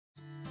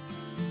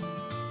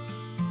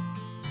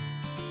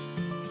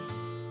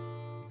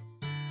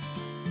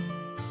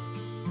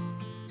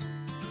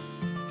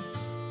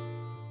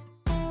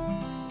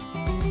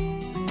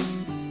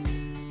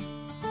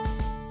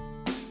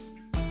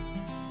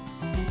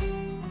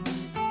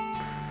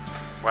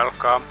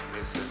Welcome,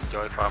 this is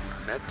Joy Farm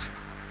Lanet.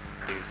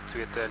 It is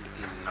situated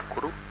in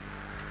Nakuru.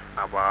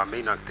 Our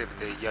main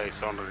activity here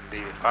is on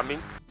dairy farming.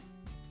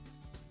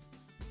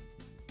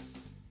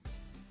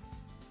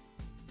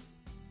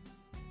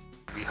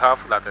 We have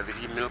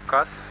 3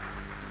 milkers,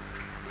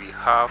 we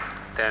have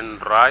 10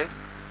 dry,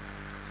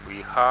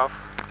 we have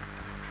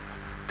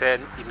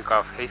 10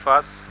 in-calf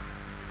heifers,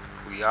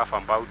 we have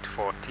about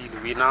 14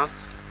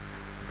 weaners,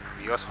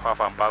 we also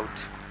have about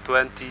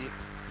 20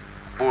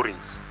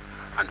 borings,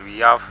 and we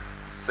have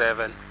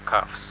 7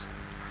 calves.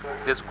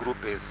 This group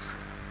is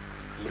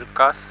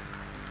milkers.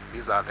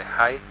 These are the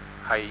high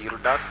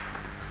yielders.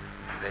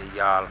 They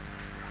are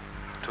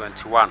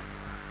 21.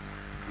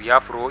 We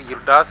have raw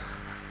yielders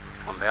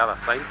on the other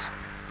side.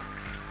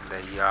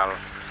 They are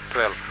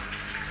 12.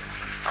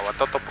 Our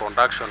total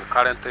production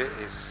currently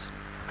is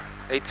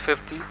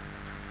 850,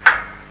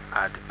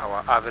 and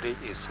our average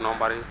is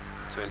normally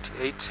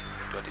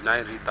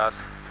 29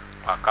 liters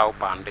per cow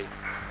per day.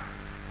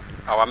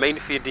 Our main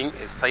feeding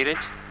is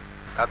silage,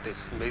 that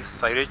is maize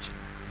silage.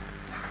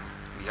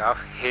 We have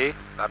hay,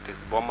 that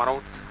is boma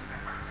roots.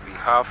 We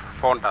have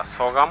fodder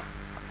sorghum,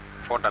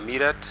 fodder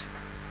millet,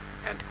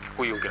 and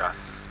Kikuyu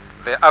grass.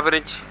 The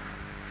average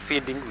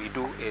feeding we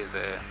do is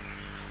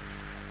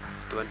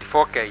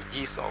 24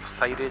 kgs of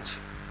silage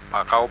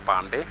per cow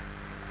per day.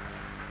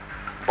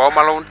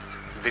 Boma roots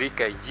 3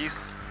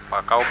 kgs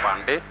per cow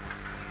per day.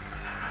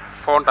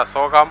 Fodder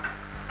sorghum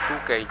 2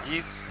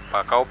 kgs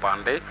per cow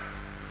per day.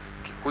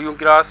 Kikuyu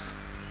grass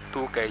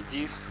 2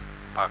 kgs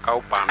per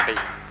cow per day.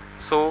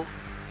 So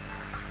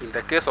in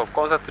the case of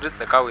concentrates,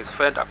 the cow is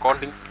fed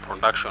according to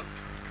production,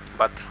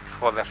 but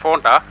for the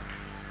fodder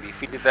we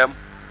feed them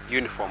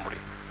uniformly.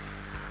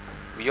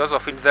 We also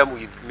feed them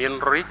with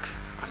mineral,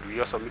 and we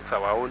also mix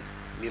our own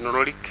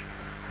mineral,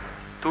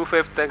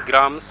 250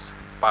 grams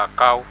per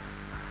cow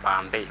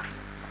per day.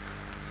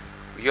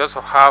 We also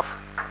have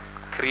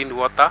clean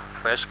water,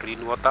 fresh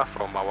clean water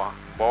from our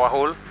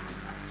borehole.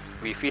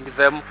 We feed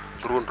them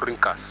through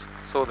drinkers,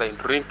 so they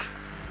drink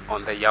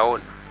on their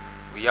own.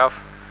 We have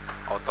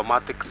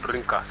automatic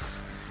drinkers.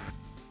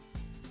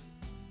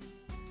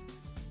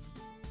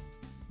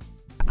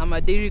 I'm a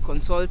dairy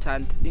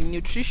consultant in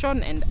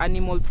nutrition and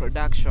animal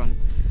production.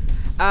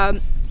 We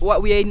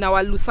are in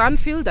our Lucerne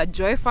field at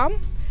Joy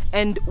Farm,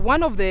 and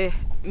one of the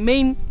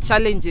main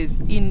challenges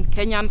in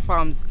Kenyan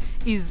farms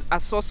is a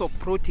source of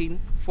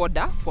protein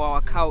fodder for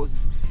our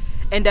cows.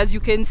 And as you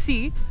can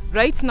see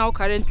right now,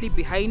 currently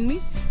behind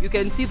me, you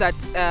can see that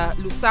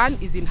Lucerne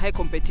is in high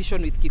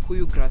competition with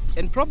Kikuyu grass,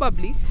 and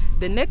probably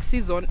the next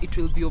season it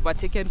will be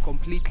overtaken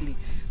completely,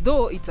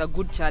 though it's a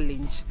good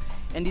challenge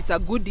and it's a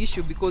good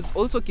issue because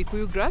also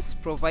Kikuyu grass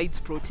provides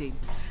protein.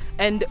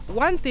 And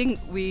one thing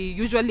we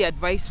usually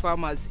advise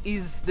farmers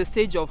is the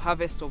stage of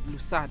harvest of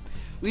Lucerne.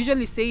 We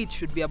usually say it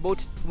should be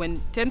about when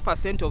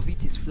 10% of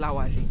it is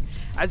flowering.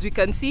 As we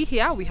can see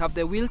here, we have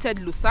the wilted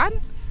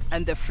Lucerne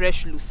and the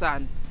fresh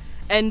Lucerne.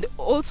 And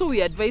also we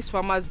advise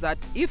farmers that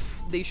if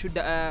they should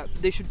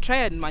try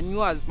and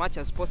manure as much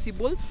as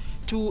possible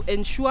to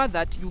ensure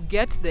that you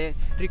get the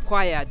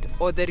required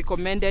or the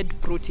recommended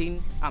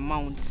protein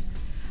amount.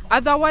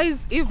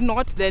 Otherwise, if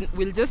not, then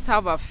we'll just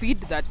have a feed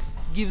that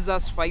gives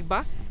us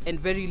fiber and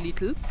very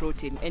little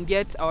protein. And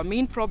yet our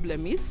main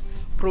problem is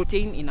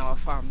protein in our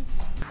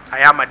farms. I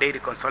am a dairy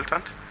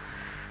consultant,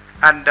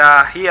 and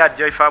here at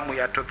Joy Farm we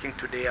are talking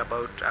today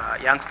about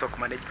young stock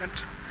management.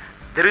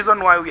 The reason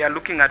why we are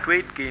looking at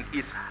weight gain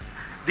is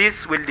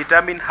this will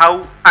determine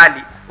how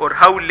early or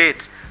how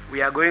late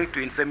we are going to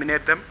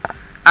inseminate them,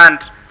 and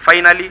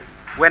finally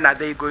when are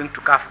they going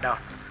to calf down.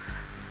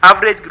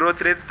 Average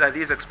growth rate that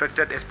is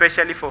expected,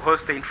 especially for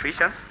Holstein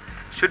Friesians,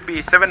 should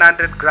be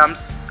 700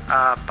 grams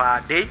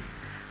per day.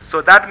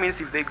 So that means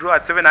if they grow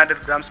at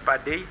 700 grams per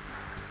day,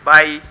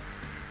 by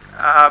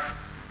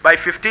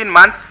 15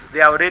 months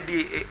they are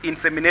already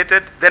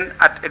inseminated. Then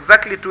at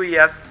exactly 2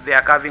 years they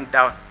are calving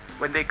down.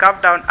 When they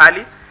calve down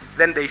early,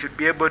 then they should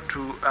be able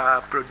to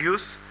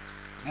produce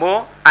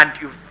more, and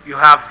you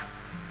have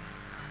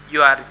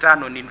your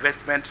return on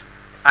investment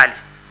early.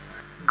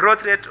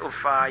 Growth rate of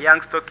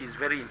young stock is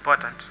very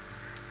important,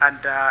 and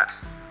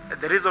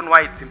the reason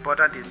why it's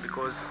important is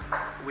because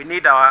we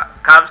need our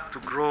calves to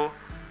grow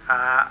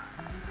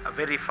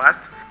very fast.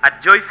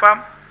 At Joy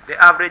Farm, the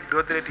average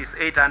growth rate is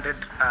 800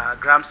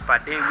 grams per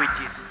day, which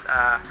is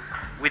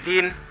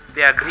within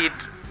the agreed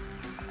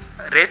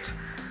rate.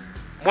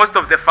 Most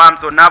of the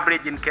farms on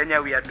average in Kenya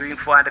we are doing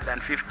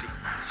 450.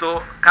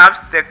 So calves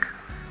take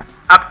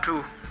up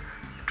to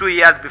 2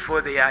 years before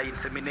they are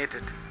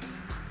inseminated.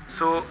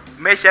 So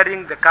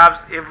measuring the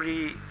calves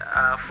every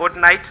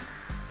fortnight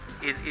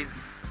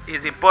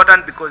is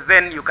important, because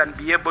then you can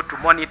be able to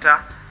monitor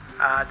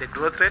the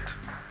growth rate.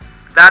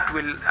 That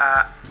will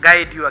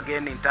guide you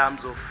again in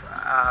terms of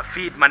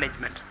feed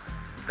management,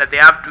 that they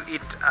have to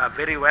eat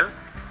very well.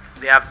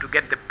 They have to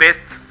get the best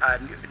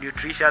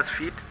nutritious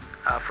feed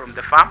from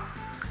the farm.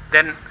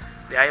 Then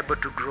they are able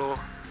to grow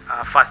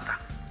faster.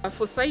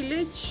 For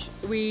silage,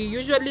 we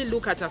usually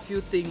look at a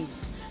few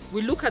things.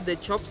 We look at the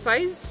chop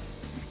size,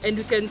 and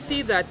you can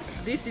see that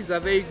this is a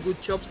very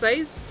good chop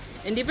size,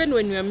 and even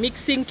when we are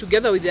mixing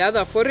together with the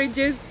other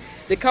forages,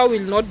 the cow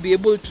will not be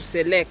able to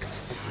select.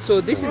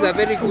 So this is a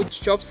very good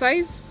chop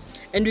size,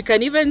 and we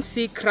can even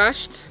see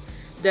crushed.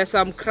 There are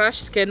some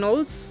crushed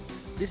kennels.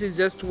 This is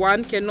just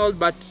one kennel,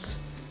 but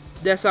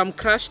there are some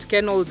crushed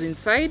kennels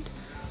inside.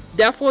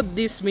 Therefore,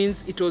 this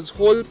means it was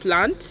whole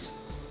plant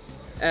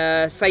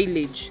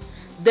silage.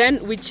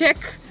 Then we check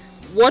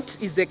what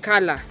is the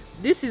color.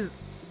 This is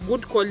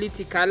good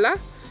quality color.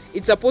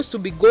 It's supposed to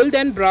be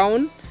golden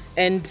brown,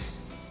 and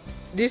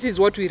this is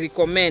what we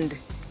recommend.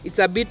 It's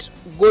a bit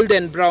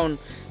golden brown.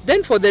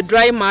 Then for the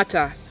dry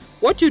matter,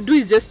 what you do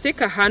is just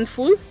take a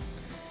handful,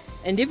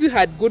 and if you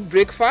had good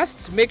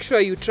breakfast, make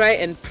sure you try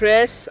and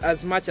press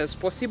as much as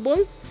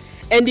possible.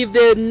 And if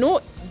there are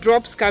no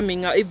drops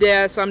coming out, if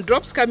there are some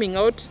drops coming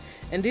out,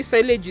 and this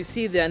silage you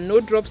see there are no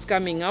drops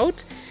coming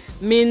out,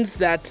 means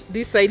that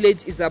this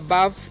silage is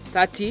above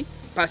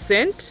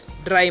 30%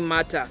 dry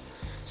matter.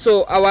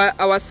 So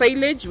our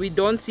silage, we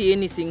don't see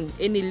anything,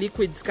 any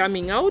liquids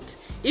coming out.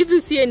 If you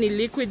see any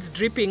liquids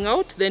dripping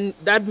out, then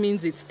that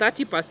means it's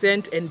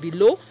 30% and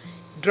below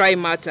dry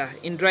matter,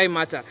 in dry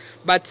matter.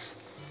 But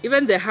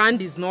even the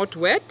hand is not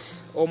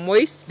wet or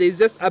moist, there's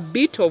just a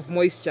bit of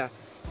moisture,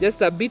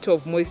 just a bit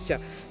of moisture.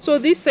 So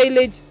this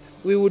silage,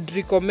 we would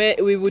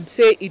recommend, we would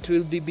say it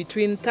will be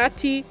between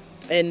 30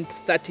 and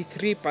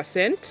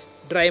 33%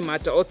 dry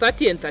matter, or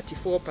 30 and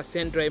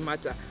 34% dry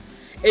matter.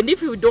 And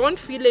if you don't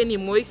feel any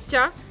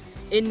moisture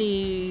in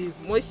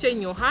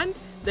your hand,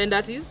 then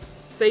that is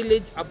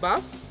silage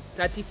above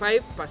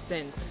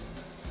 35%.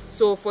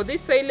 So for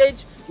this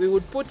silage, we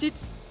would put it,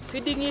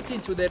 feeding it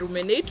into the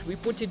Rumen8, we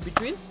put it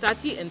between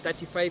 30 and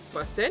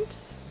 35%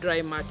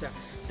 dry matter.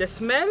 The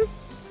smell,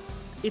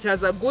 it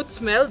has a good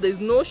smell. There's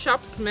no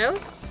sharp smell.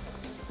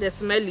 The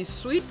smell is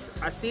sweet,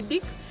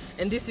 acidic,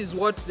 and this is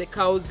what the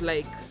cows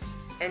like.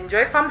 And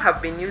Joy Farm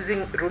have been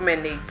using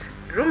Rumen8.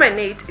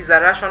 Rumen8 is a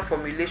ration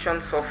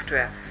formulation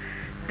software.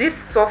 This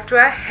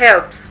software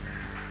helps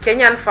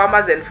Kenyan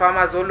farmers and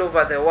farmers all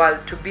over the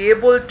world to be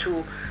able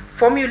to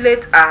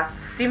formulate a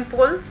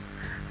simple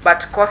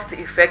but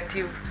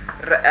cost-effective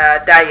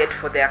diet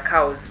for their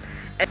cows.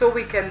 And so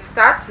we can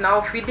start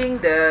now feeding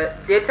the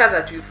data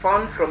that we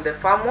found from the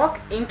farm work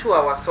into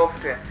our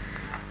software.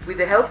 With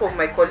the help of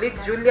my colleague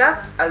Julius,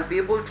 I'll be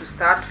able to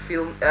start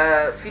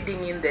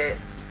feeding in the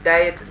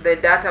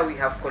data we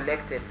have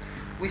collected.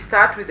 We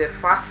start with the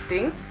first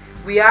thing.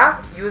 We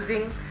are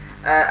using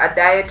a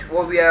diet,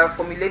 or we are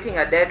formulating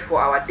a diet for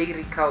our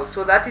dairy cows.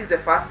 So that is the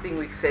first thing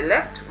we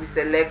select. We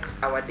select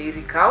our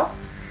dairy cow.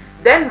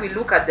 Then we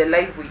look at the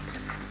live weight.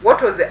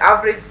 What was the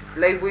average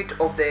live weight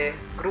of the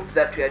group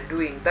that we are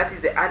doing? That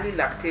is the early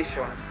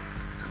lactation.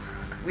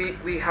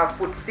 We have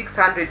put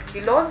 600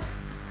 kilos,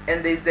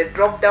 and there is the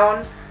drop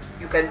down.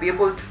 You can be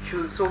able to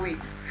choose. So we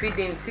feed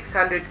in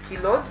 600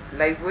 kilos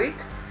live weight.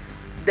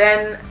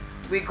 Then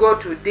we go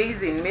to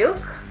days in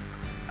milk.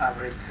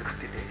 Average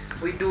 60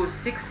 days. We do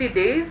 60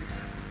 days.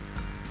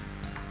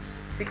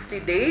 60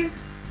 days,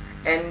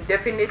 and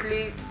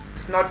definitely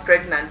it's not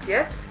pregnant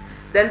yet.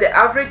 Then the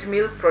average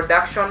milk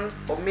production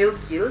or milk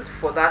yield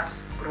for that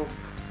group.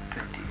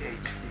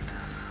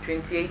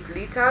 28 liters. 28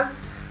 liters.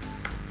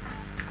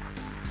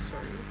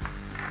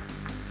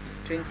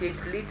 Sorry.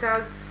 28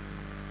 liters.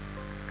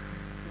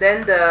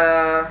 Then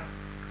the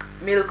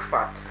milk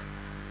fat.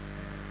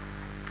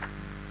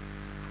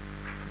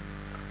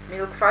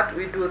 Milk fat,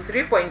 we do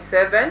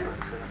 3.7.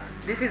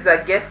 This is a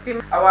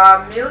guesstimate.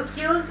 Our milk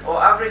yield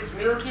or average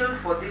milk yield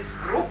for this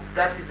group,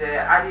 that is the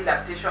early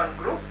lactation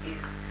group,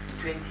 is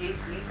 28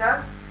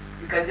 liters.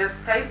 You can just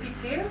type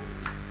it in,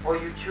 or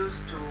you choose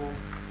to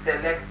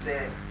select the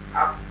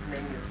app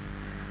menu.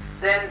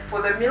 Then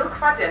for the milk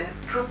fat and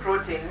true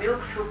protein, milk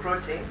true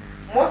protein,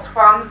 most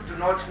farms do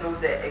not know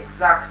the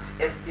exact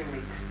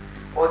estimate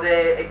or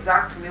the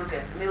exact milk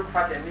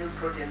fat and milk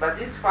protein, but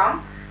this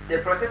farm, the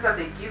processor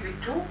they give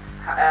it to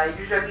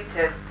usually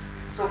tests.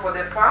 So for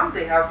the farm,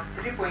 they have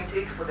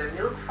 3.8 for the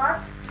milk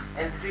fat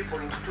and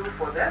 3.2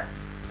 for the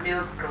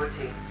milk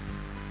protein.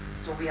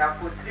 So we have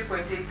put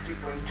 3.8,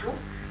 3.2.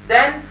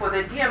 Then for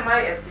the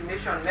DMI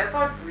estimation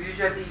method, we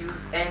usually use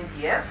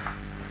NDF.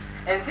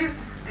 And since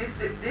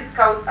these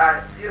cows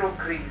are zero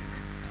grazed,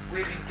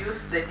 we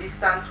reduce the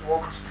distance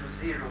walked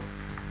to 0.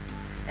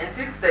 And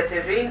since the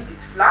terrain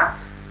is flat,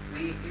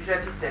 we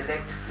usually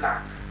select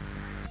flat.